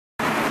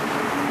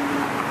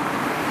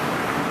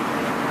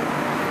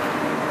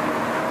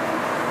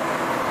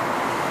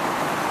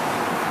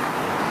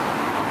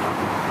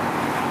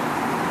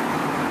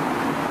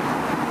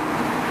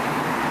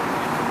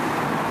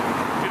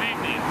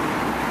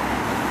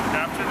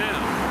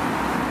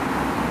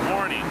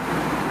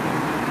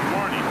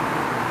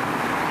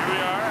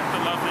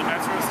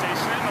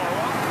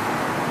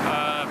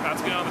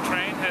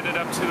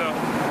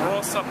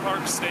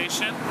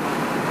station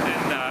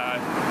in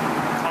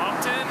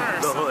Compton or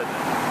the something. Hood.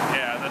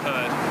 Yeah, the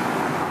Hood.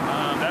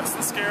 That's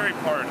the scary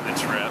part of the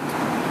trip,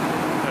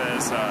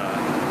 because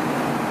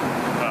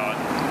well,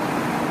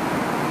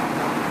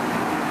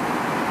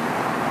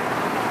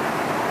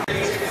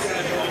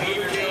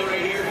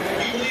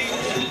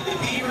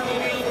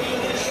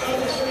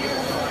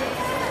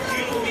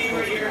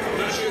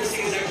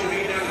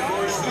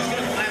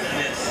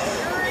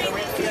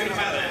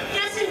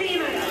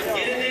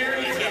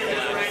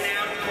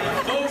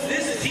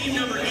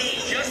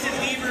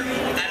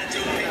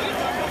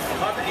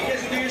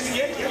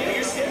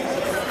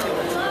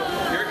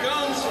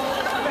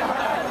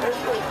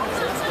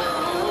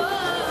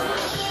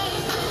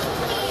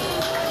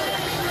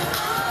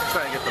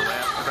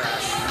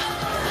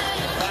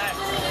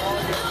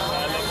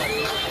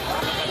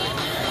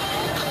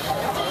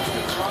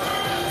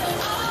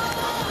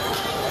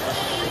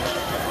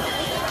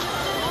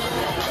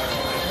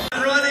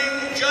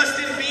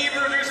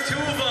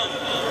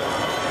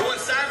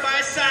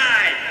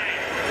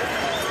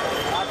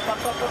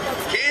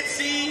 can't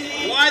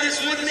see why this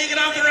wouldn't make it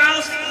off the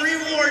rouse.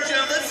 Reward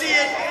jump. Let's see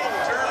it.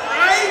 Turn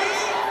right.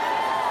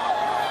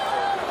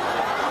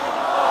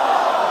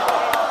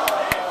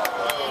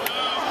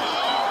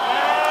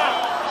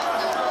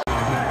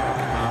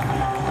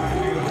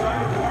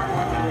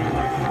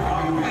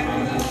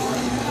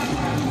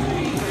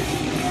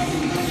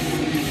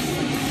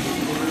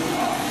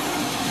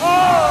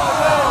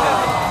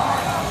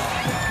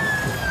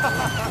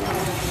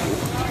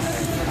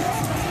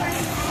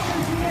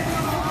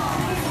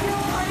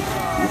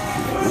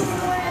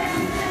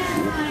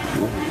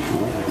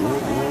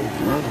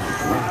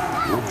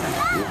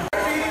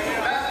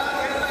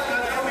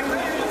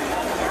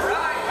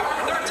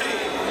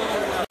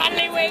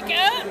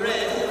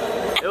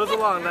 It was a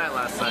long night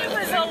last night. It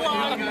was a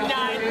long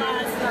night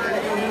last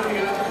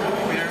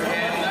night.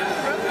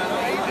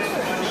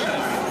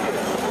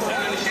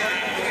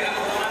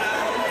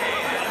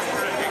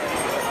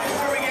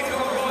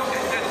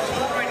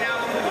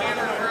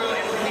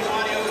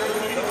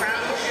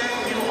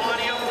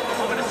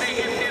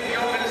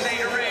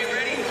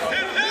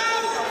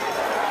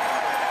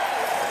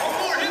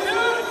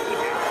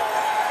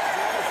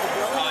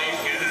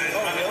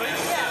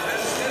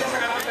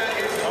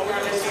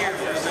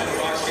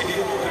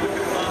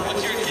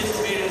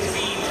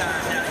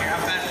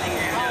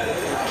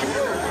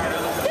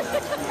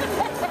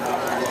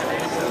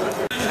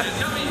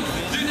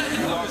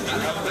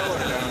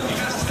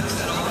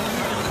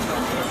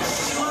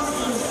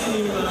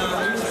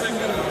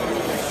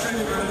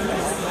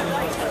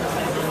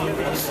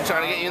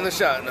 Trying to get you in the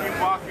shot. Bam,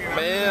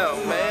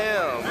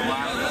 bam.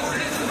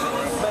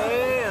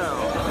 Bam.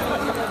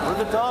 Where'd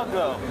the dog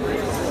go?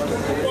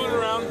 Going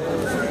around.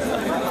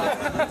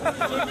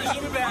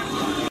 She'll be back.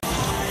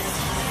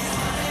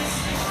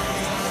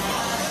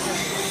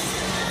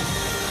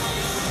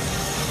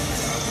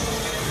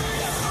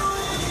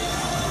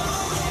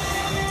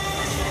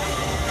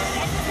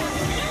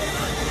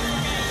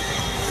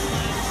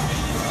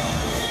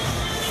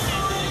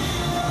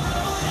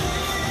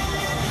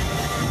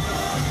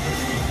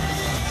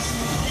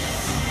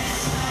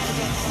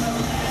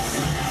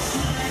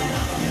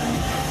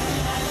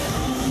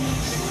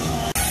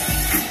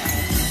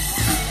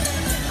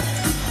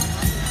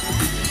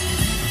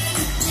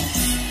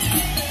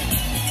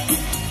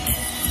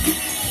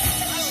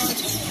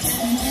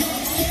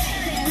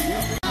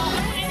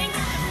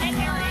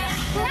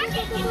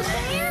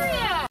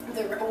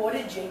 What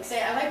did Jake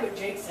say? I like what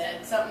Jake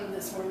said. Something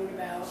this morning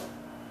about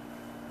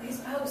his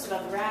post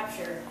about the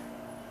rapture.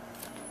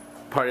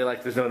 Party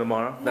like there's no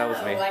tomorrow? That was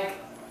me. Like,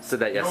 said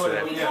that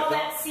yesterday. we call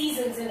that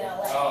seasons in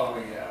LA.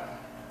 Oh yeah.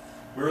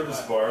 We were at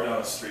this bar down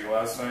the street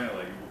last night,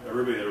 like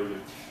everybody there was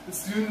like,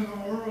 it's the end of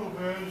the world,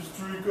 man, just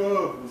drink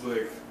up. It was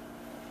like,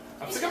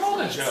 I'm sick of all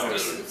the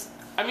jokes.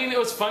 I mean, it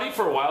was funny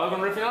for a while I've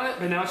been riffing on it,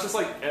 but now it's just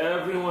like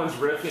everyone's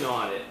riffing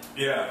on it.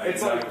 yeah,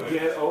 It's exactly. like,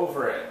 get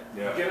over it.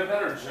 Yeah. Get a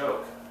better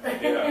joke.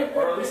 Yeah.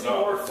 Or at least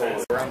more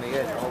offensive. Around the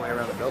edge, all the way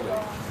around the building.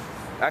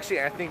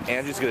 Actually, I think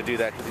Andrew's gonna do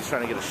that because he's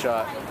trying to get a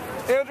shot.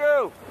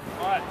 Andrew!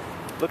 What?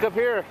 Look up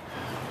here.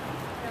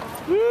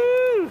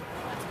 Woo!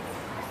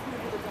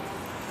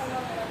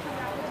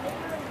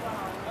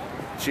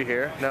 Did you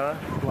hear, Noah?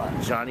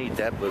 What? Johnny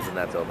Depp lives in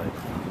that building.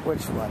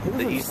 Which one? He lives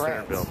The in Eastern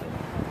France. building.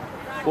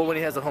 Well, when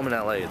he has a home in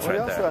LA, it's Well, right he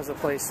also there. has a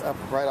place up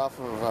right off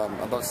of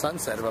above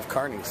Sunset, above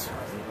Carney's.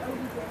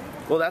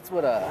 Well, that's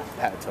what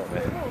Pat told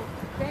me.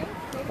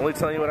 Only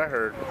telling you what I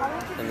heard.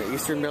 In the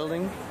Eastern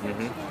building?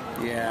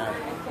 Mm-hmm.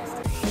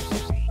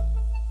 Yeah.